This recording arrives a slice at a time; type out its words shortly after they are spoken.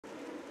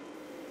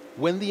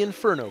When the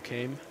inferno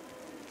came,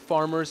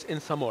 farmers in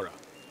Zamora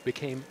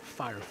became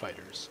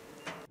firefighters.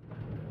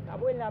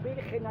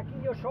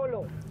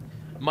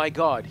 My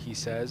God, he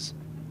says,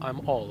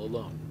 I'm all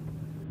alone.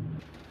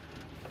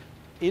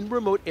 In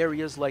remote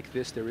areas like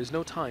this, there is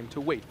no time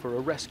to wait for a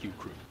rescue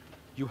crew.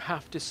 You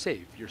have to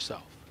save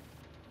yourself.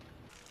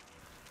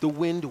 The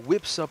wind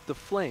whips up the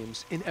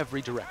flames in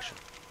every direction.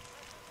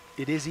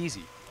 It is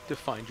easy to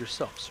find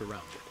yourself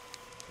surrounded.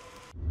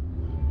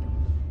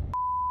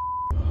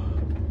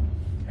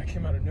 That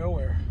came out of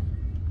nowhere.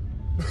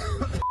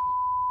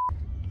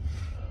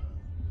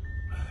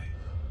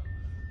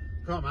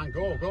 Come on,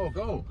 go, go,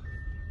 go.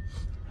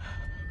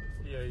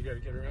 Yeah, you gotta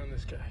get around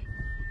this guy.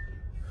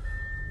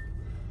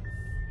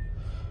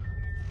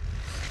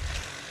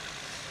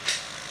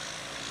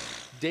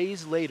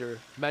 Days later,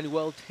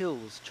 Manuel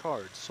tills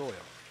charred soil,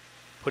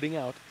 putting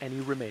out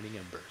any remaining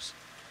embers.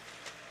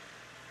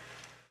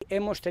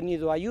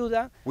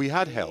 We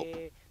had help,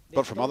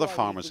 but from other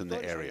farmers in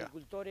the area.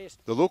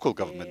 The local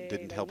government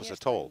didn't help us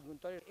at all.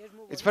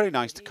 It's very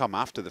nice to come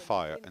after the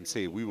fire and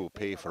say we will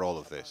pay for all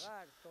of this,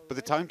 but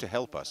the time to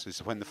help us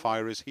is when the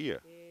fire is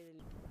here.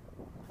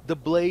 The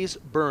blaze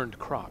burned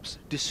crops,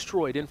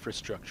 destroyed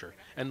infrastructure,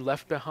 and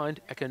left behind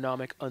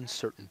economic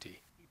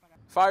uncertainty.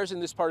 Fires in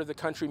this part of the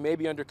country may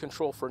be under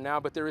control for now,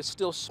 but there is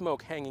still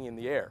smoke hanging in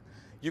the air.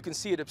 You can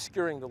see it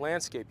obscuring the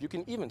landscape. You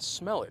can even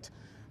smell it.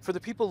 For the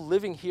people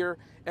living here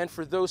and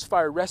for those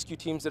fire rescue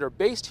teams that are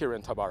based here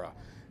in Tabara,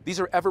 these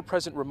are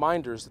ever-present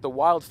reminders that the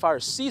wildfire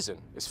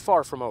season is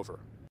far from over.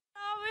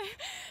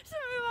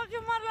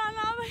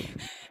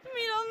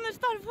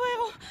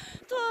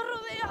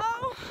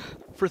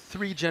 For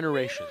 3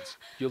 generations,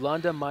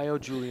 Yolanda Mayo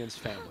Julian's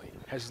family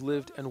has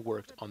lived and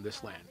worked on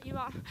this land.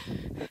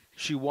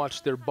 She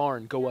watched their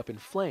barn go up in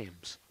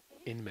flames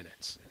in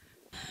minutes.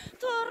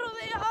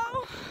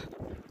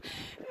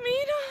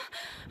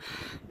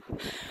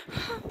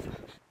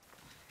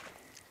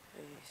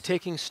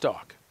 Taking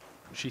stock,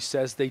 she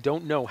says they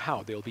don't know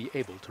how they'll be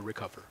able to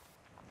recover.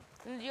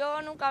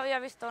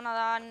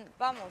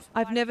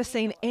 I've never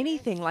seen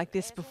anything like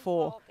this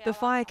before. The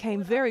fire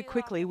came very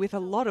quickly with a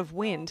lot of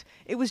wind.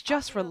 It was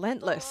just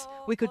relentless.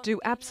 We could do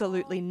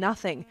absolutely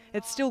nothing.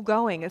 It's still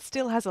going. It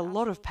still has a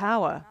lot of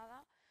power.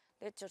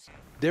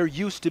 There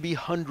used to be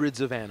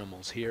hundreds of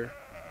animals here.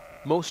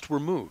 Most were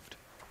moved,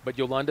 but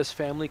Yolanda's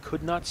family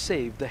could not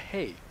save the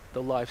hay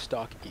the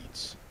livestock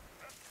eats.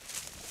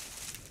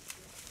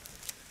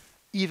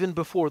 Even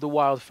before the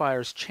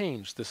wildfires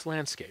changed this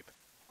landscape,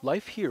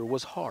 life here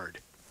was hard.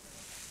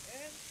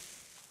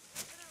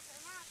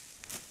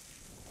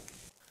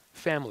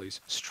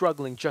 Families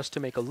struggling just to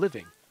make a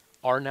living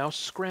are now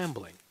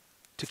scrambling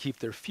to keep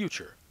their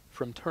future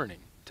from turning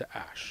to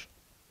ash.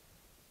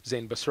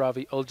 Zein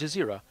Basravi,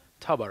 Jazeera,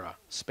 Tabara,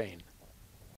 Spain.